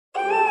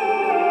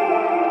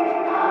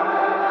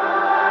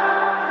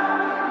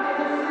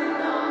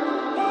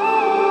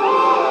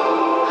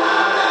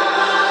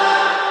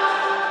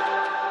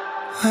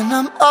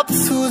when I'm up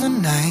through the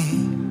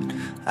night,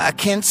 I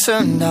can't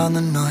turn down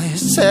the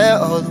noise, tear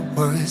all the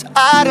words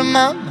out of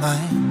my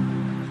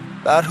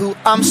mind about who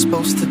I'm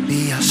supposed to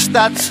be. I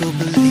start to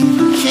believe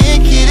I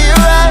can't get it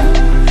right.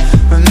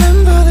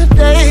 Remember the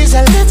days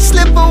I let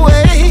slip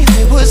away,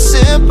 they were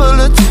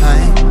simpler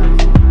times.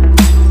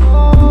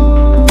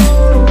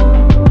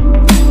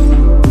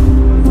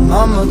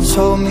 Mama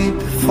told me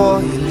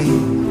before you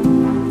leave,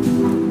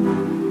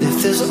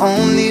 if there's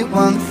only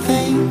one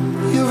thing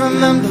you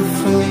remember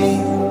from me,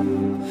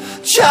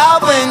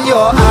 child, when you're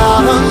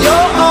out on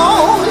your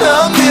own, a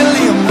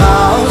million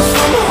miles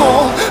from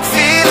home,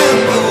 feeling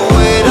the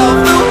weight of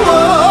the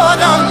world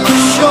on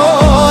your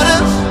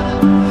shoulders,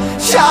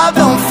 child,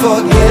 don't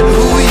forget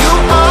who you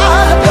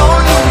are,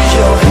 don't lose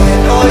your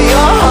head or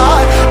your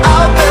heart.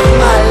 I'll bet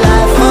my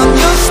life on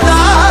your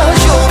stars,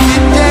 you'll be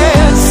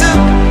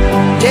dancing,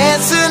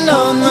 dancing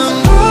on the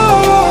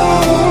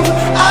moon.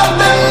 I'll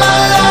bet my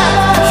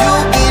life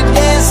you'll be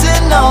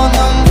dancing on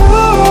the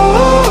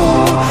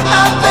moon.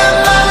 I'll bet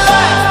my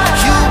life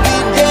you'll be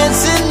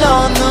dancing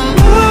on the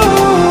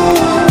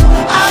moon.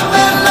 I'll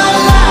bet my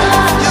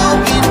life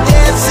you'll be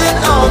dancing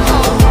on the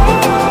moon.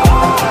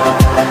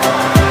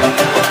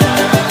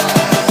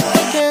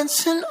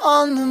 Dancing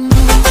on the moon.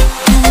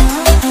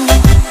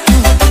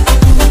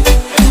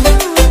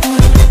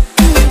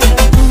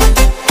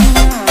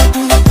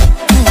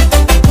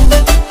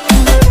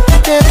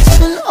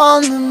 Dancing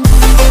on the moon.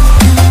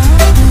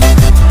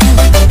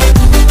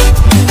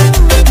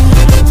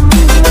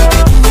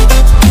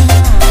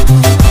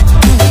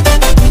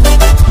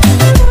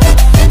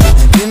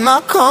 Maybe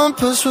my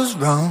compass was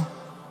wrong,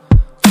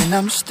 and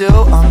I'm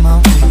still on my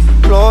way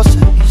closer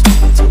each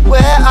day to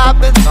where I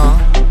belong.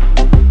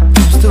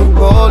 I'm still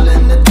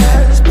rolling the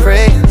dice,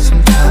 praying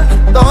sometimes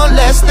it don't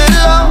last that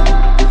long.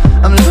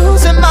 I'm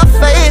losing my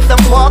faith,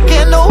 I'm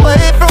walking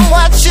away from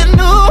what you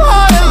knew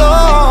all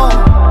along.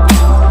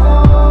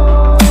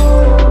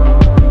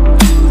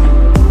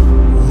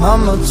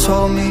 Mama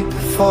told me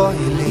before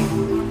you leave,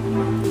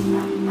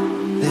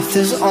 if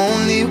there's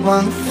only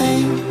one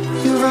thing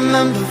you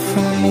remember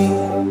from me,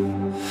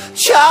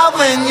 child,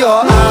 when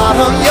you're out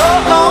on your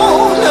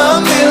own, a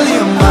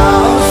million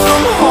miles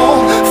from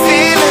home,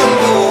 feeling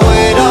the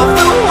weight of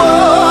the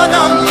world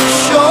on your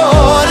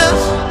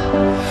shoulders,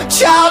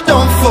 child,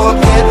 don't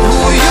forget who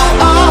you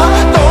are,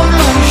 don't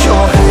lose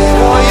your head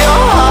or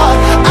your heart.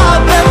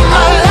 I'll bet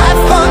my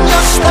life on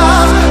your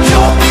stars,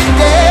 you'll be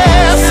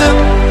dancing,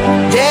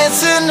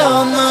 dancing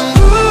on the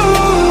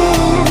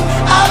moon.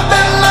 I'll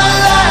bet my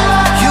life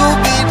you'll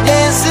be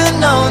dancing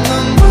on the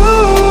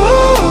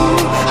moon.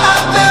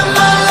 I'll bet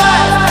my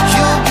life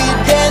you'll be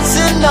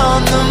dancing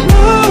on the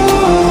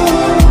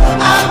moon.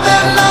 I'll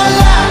bet my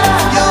life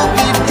you'll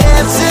be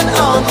dancing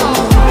on the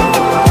moon.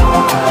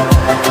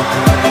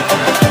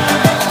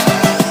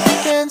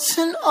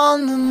 Dancing on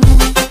the moon.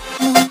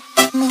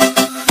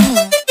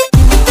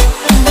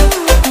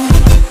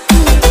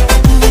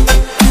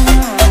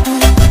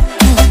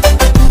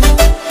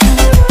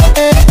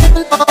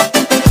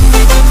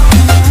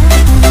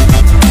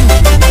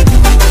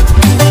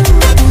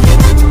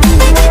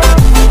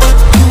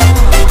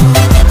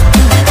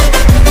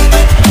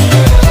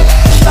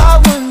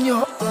 Child, when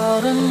you're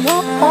out on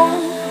your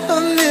own, a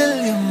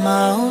million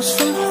miles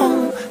from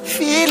home,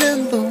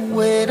 feeling the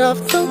weight of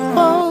the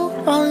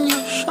world on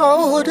your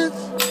shoulders,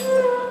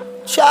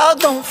 child,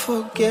 don't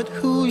forget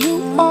who you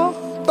are,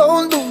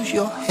 don't lose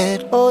your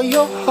head or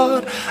your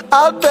heart.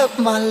 I'll bet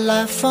my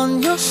life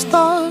on your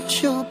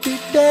stars, you'll be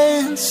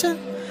dancing,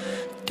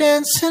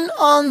 dancing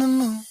on the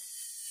moon.